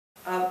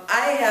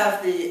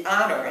have the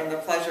honor and the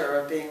pleasure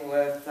of being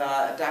with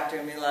Dr.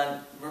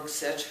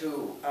 Mrksich,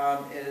 who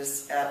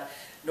is at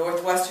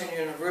Northwestern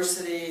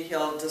University.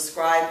 He'll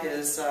describe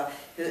his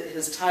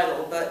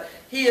title, but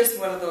he is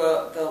one of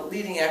the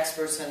leading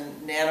experts in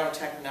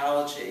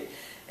nanotechnology.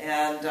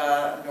 And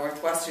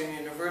Northwestern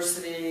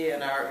University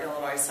and our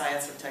Illinois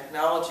Science and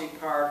Technology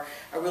Park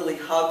are really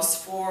hubs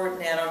for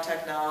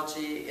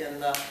nanotechnology in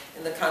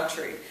the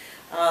country.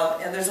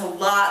 And there's a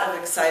lot of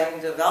exciting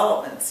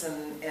developments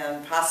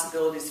and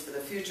possibilities for the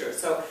future.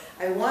 So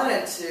I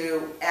wanted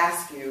to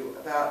ask you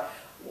about,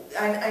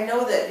 I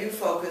know that you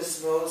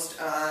focus most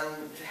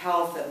on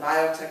health and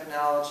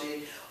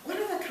biotechnology. What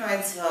are the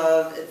kinds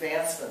of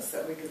advancements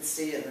that we could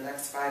see in the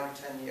next 5 or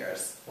 10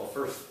 years? Well,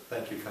 first,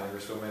 thank you,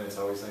 Congresswoman. It's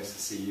always nice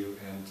to see you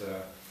and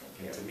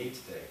to meet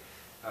today.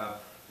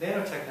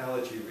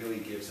 Nanotechnology really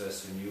gives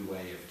us a new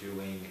way of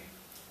doing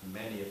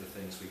many of the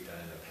things we've done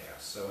in the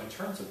past. So in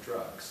terms of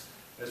drugs,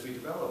 as we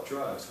develop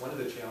drugs, one of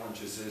the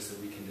challenges is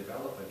that we can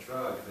develop a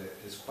drug that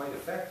is quite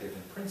effective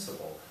in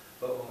principle,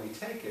 but when we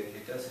take it,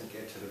 it doesn't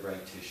get to the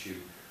right tissue.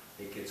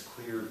 It gets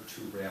cleared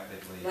too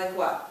rapidly. Like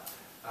what?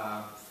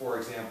 For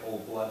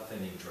example,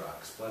 blood-thinning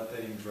drugs.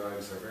 Blood-thinning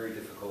drugs are very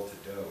difficult to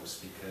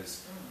dose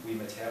because we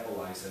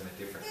metabolize them at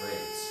different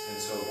rates. And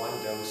so one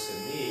dose in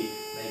me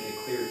may get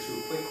cleared too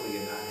quickly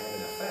and not have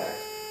an effect,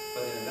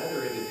 but in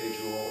another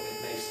individual, it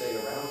may stay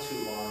around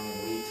too long and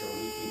lead to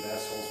leaky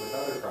vessels with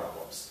other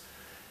problems.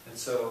 And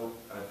so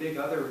a big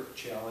other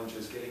challenge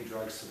is getting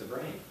drugs to the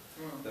brain.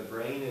 The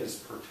brain is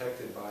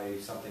protected by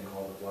something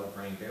called the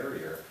blood-brain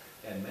barrier,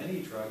 and many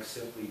drugs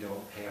simply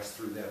don't pass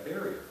through that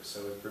barrier.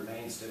 So it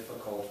remains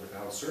difficult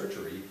without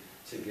surgery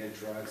to get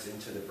drugs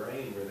into the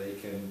brain where they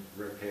can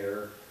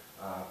repair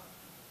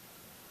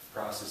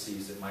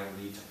processes that might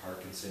lead to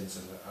Parkinson's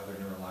and other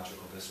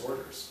neurological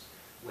disorders.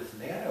 With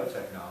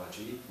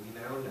nanotechnology, we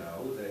now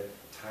know that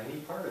tiny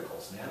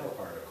particles,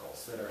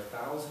 nanoparticles, that are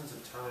thousands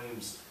of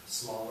times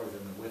smaller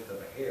than the width of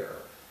a hair,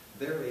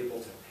 they're able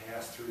to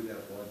pass through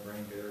that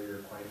blood-brain barrier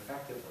quite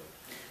effectively.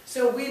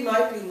 So we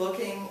might be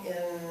looking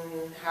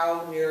in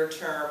how near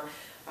term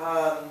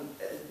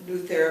new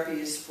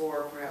therapies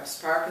for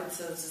perhaps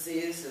Parkinson's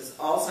disease. Is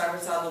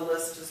Alzheimer's on the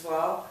list as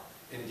well?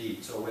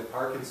 Indeed. So with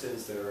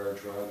Parkinson's, there are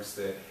drugs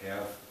that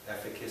have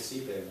efficacy.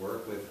 They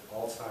work. With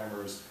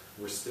Alzheimer's,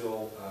 we're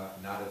still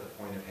not at the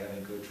point of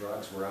having good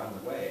drugs. We're on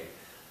the way.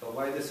 But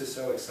why this is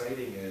so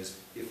exciting is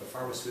if a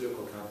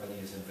pharmaceutical company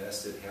has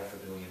invested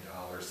 $500 million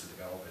to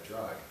develop a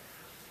drug,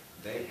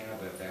 they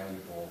have a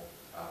valuable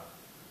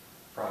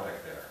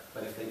product there.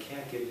 But if they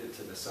can't get it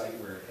to the site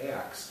where it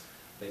acts,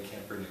 they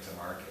can't bring it to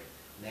market.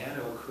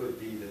 Nano could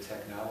be the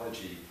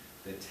technology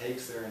that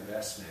takes their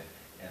investment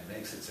and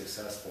makes it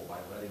successful by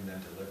letting them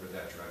deliver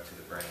that drug to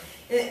the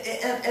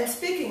brain. And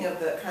speaking of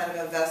the kind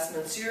of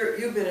investments,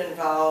 you've been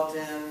involved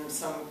in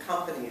some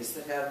companies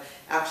that have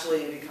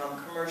actually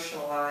become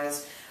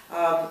commercialized.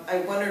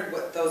 I wondered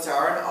what those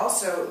are, and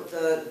also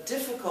the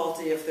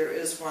difficulty, if there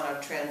is one,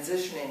 of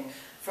transitioning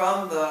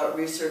from the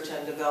research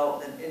and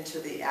development into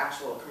the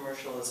actual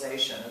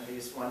commercialization of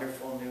these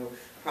wonderful new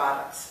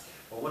products.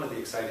 Well, one of the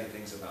exciting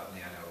things about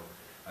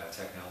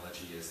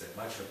nanotechnology is that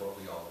much of what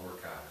we all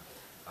work on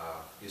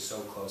is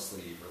so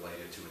closely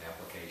related to an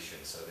application,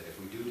 so that if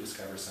we do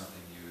discover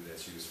something new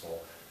that's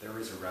useful, there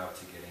is a route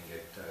to getting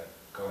it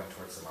going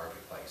towards the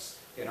marketplace.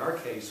 In our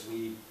case,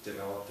 we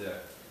developed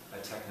a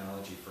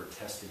technology for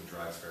testing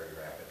drugs very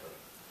rapidly.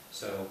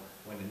 So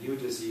when a new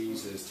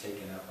disease is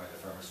taken up by the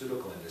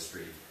pharmaceutical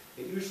industry,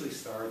 it usually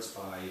starts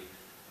by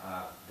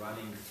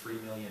running 3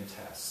 million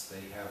tests.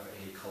 They have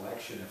a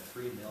collection of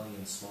 3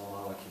 million small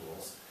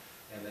molecules,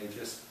 and they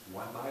just,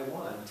 one by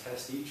one,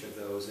 test each of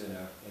those in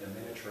a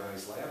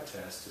miniaturized lab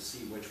test to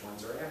see which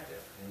ones are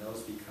active. And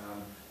those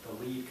become the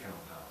lead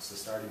compounds, the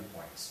starting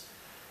points.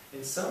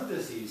 In some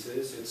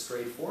diseases, it's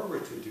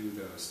straightforward to do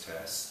those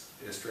tests,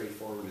 as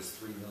straightforward as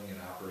 3 million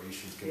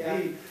operations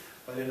can be,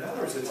 but in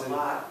others it's a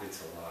lot.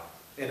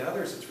 In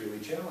others it's really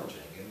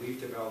challenging, and we've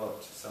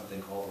developed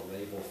something called a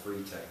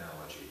label-free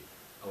technology,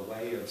 a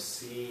way of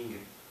seeing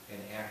an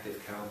active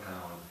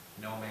compound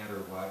no matter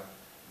what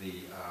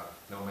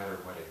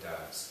it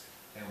does.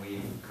 And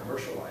we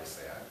commercialize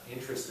that.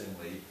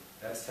 Interestingly,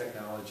 that's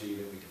technology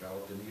that we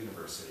developed in the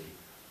university,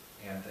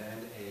 and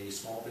then a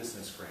small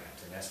business grant,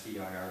 an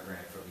SBIR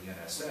grant from the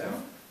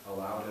NSF,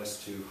 allowed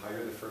us to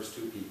hire the first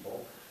 2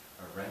 people,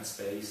 rent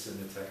space in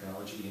the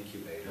technology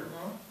incubator,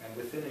 and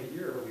within a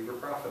year we were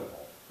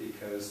profitable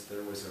because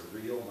there was a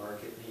real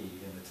market need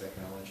and the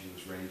technology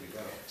was ready to go.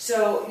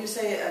 So you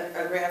say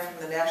a grant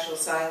from the National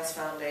Science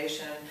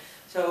Foundation.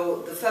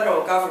 So the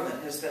federal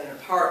government has been a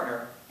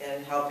partner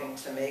in helping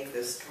to make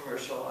this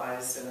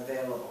commercialized and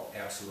available.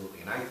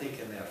 Absolutely. And I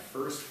think in that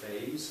first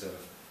phase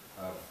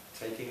of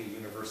taking a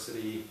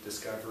university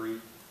discovery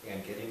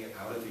and getting it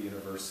out of the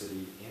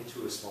university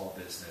into a small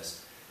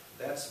business,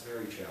 that's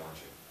very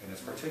challenging. And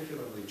it's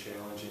particularly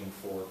challenging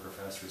for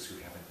professors who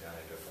haven't done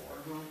it before.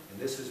 And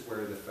this is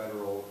where the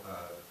federal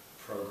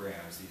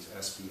programs, these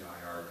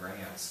SBIR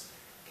grants,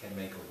 can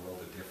make a world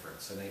of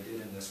difference. And they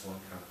did in this one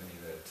company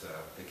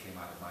that came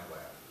out of my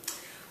lab.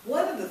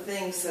 One of the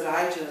things that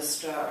I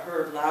just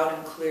heard loud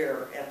and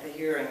clear at the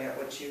hearing at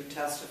which you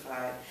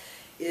testified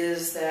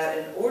is that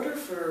in order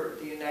for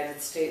the United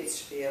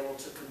States to be able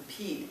to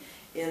compete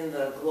in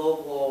the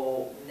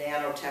global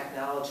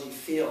nanotechnology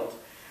field,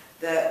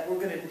 that we're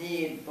going to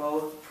need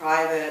both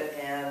private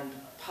and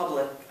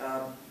public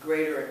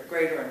greater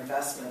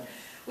investment.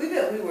 We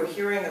were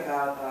hearing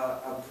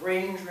about a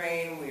brain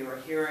drain. We were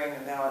hearing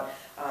about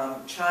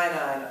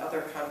China and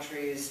other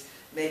countries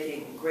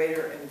making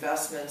greater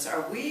investments.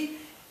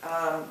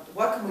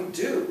 What can we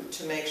do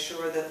to make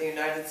sure that the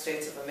United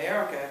States of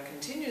America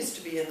continues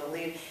to be in the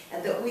lead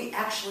and that we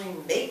actually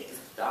make the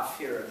stuff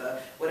here,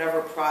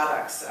 whatever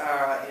products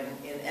are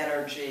in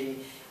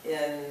energy,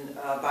 in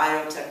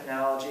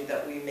biotechnology,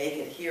 that we make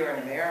it here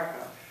in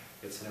America?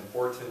 It's an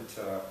important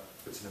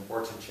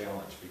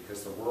challenge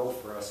because the world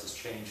for us has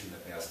changed in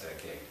the past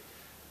decade.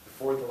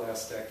 Before the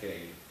last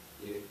decade,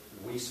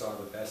 we saw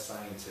the best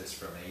scientists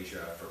from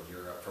Asia, from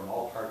Europe, from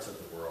all parts of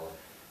the world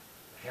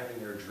having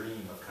their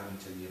dream of coming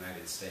to the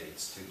United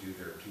States to do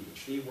their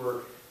PhD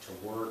work,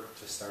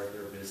 to start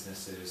their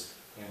businesses,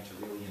 and to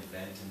really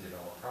invent and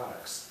develop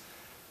products.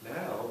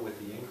 Now, with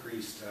the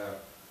increased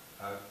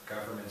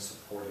government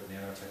support of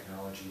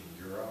nanotechnology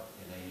in Europe,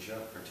 in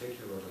Asia,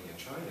 particularly in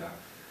China,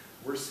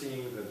 we're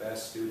seeing the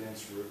best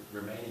students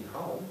remaining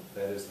home,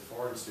 that is the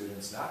foreign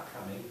students not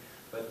coming,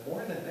 but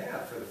more than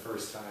that, for the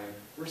first time,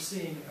 we're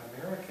seeing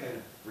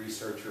American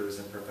researchers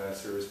and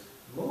professors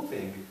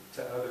moving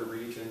to other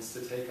regions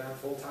to take on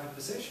full-time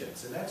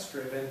positions, and that's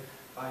driven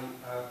by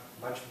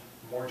much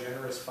more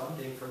generous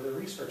funding for the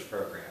research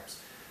programs.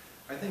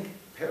 I think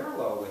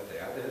parallel with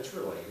that, and it's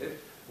related,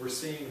 we're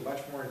seeing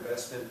much more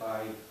investment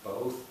by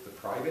both the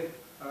private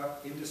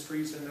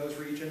industries in those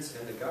regions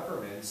and the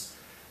governments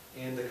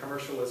in the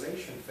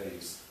commercialization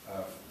phase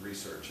of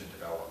research and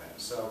development.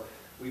 So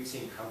we've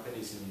seen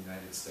companies in the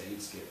United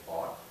States get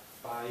bought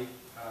by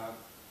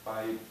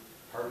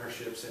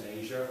partnerships in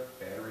Asia,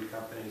 battery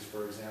companies,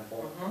 for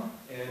example,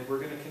 and we're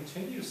going to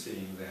continue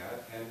seeing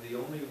that, and the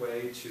only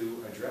way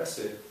to address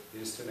it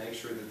is to make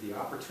sure that the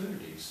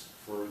opportunities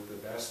for the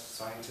best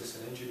scientists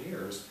and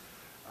engineers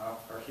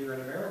are here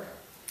in America.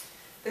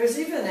 There's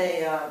even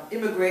a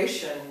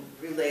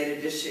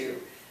immigration-related issue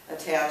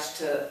attached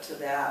to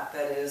that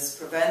is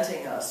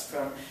preventing us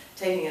from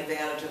taking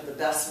advantage of the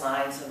best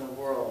minds in the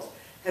world.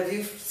 Have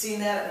you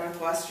seen that at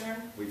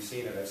Northwestern? We've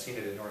seen it. I've seen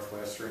it at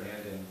Northwestern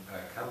and in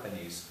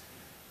companies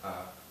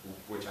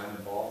which I'm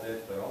involved in,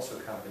 but also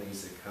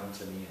companies that come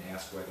to me and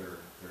ask whether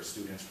there are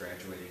students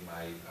graduating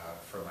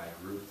from my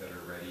group that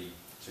are ready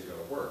to go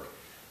to work.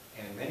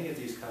 And many of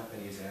these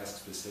companies ask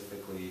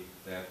specifically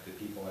that the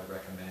people I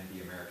recommend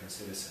be American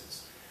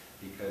citizens,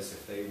 because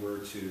if they were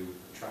to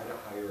try to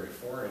hire a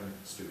foreign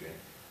student,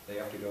 they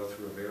have to go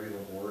through a very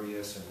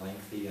laborious and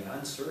lengthy and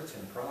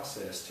uncertain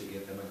process to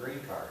get them a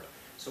green card.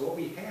 So what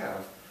we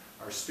have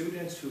are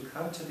students who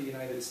come to the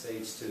United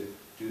States to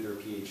do their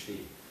PhD.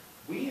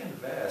 We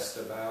invest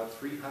about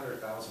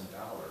 $300,000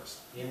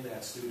 in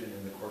that student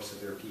in the course of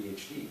their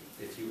PhD.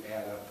 If you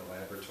add up the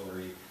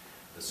laboratory,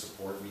 the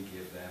support we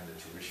give them, the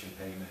tuition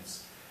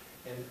payments,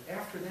 and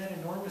after that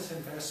enormous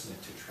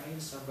investment to train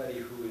somebody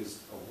who is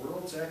a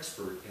world's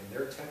expert in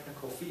their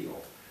technical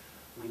field,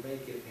 we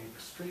make it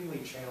extremely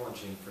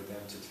challenging for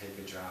them to take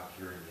a job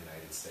here in the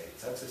United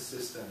States. That's a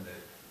system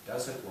that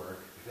doesn't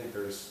work. I think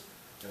there's,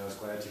 and I was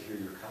glad to hear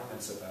your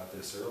comments about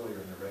this earlier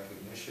in the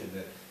recognition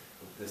that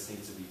this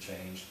needs to be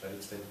changed, but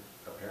it's been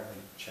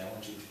apparently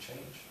challenging to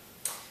change.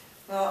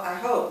 Well, I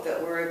hope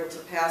that we're able to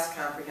pass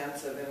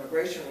comprehensive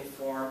immigration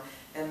reform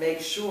and make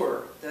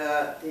sure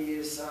that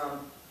these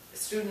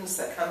students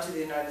that come to the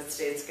United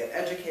States, get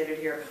educated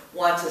here,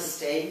 want to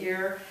stay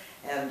here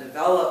and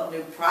develop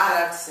new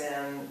products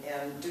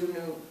and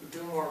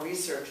do more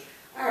research,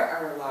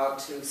 are allowed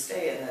to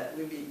stay, and that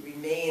we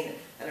remain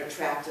an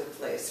attractive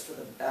place for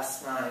the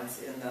best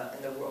minds in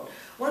the world.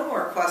 One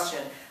more question.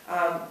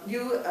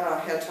 You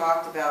had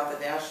talked about the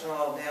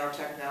National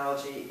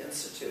Nanotechnology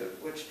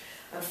Institute, which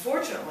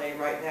unfortunately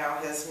right now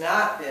has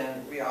not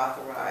been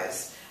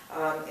reauthorized.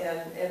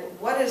 And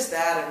what is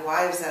that, and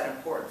why is that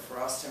important for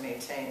us to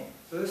maintain?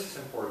 So this is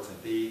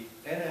important. The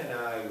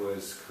NNI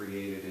was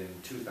created in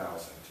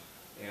 2000,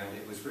 and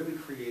it was really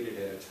created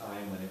at a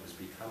time when it was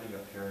becoming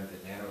apparent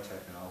that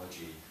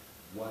nanotechnology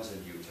was a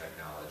new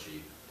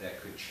technology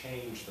that could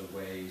change the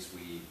ways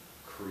we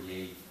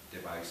create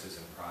devices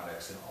and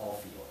products in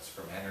all fields,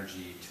 from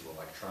energy to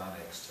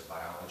electronics to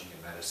biology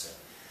and medicine.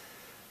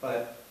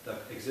 But the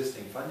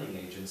existing funding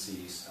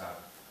agencies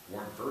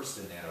weren't versed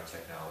in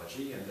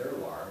nanotechnology, and they're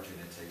large, and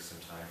it takes some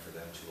time for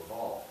them to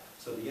evolve.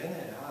 So the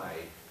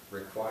NNI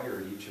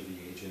required each of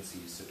the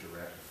agencies to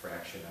direct a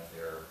fraction of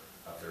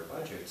their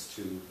budgets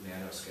to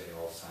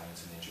nanoscale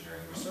science and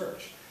engineering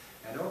research.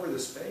 And over the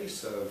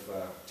space of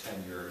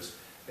 10 years,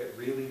 it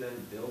really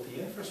then built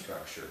the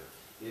infrastructure.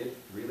 It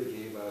really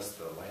gave us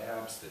the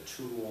labs, the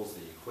tools,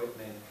 the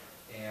equipment,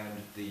 and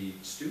the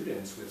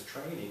students with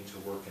training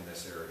to work in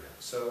this area.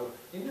 So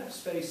in the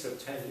space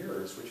of 10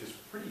 years, which is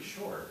pretty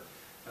short,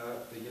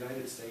 the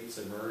United States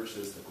emerged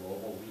as the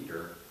global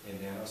leader in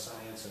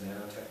nanoscience Electronics and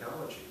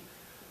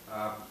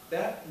Nanotechnology.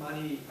 That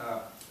money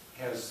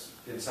has,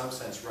 in some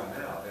sense, run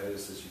out. That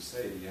is, as you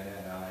say, the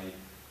NNI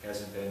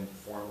hasn't been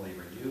formally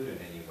renewed in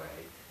any way.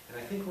 And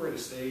I think we're at a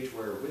stage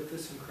where, with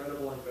this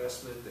incredible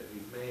investment that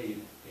we've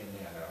made in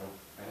nano,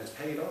 and it's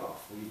paid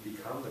off, we've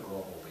become the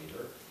global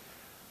leader.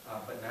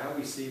 But now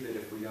we see that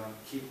if we don't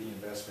keep the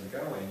investment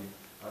going,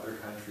 other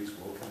countries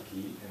will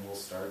compete and will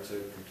start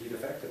to compete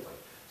effectively.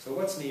 So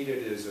what's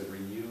needed is a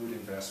renewed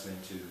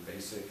investment to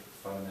basic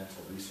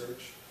fundamental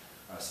research,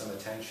 some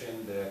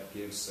attention that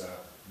gives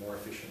more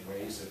efficient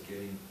ways of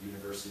getting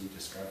university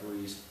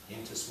discoveries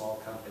into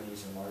small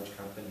companies and large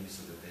companies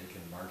so that they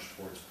can march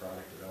towards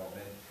product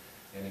development.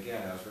 And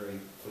again, I was very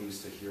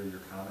pleased to hear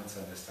your comments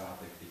on this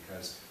topic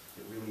because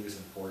it really is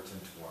an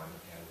important one,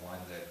 and one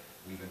that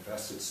we've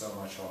invested so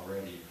much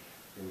already.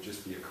 It would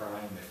just be a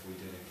crime if we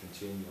didn't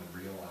continue and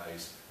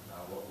realize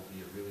what will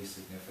be a really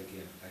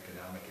significant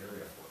economic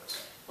area for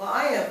us. Well,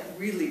 I am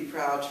really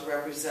proud to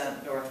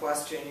represent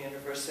Northwestern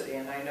University,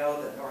 and I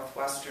know that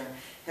Northwestern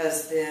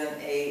has been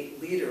a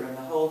leader in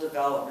the whole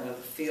development of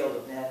the field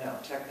of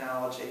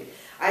nanotechnology.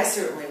 I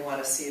certainly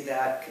want to see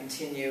that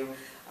continue,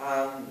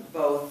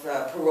 both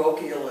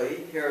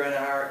parochially here in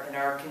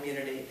our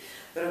community,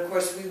 but of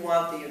course we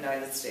want the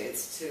United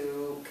States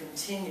to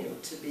continue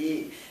to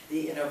be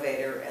the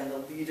innovator and the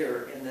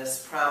leader in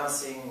this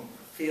promising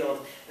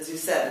field, as you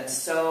said, in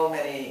so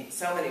many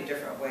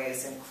different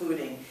ways,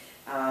 including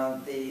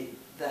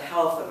the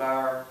health of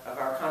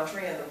our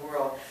country and the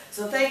world.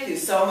 So thank you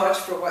so much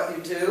for what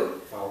you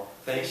do. Well,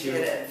 thank you.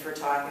 And for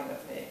talking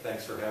with me.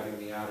 Thanks for having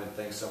me out, and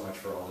thanks so much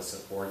for all the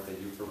support that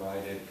you've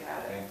provided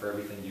and for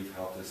everything you've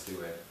helped us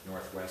do at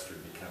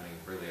Northwestern, becoming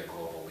really a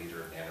global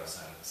leader in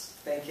nanoscience.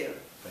 Thank you.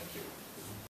 Thank you.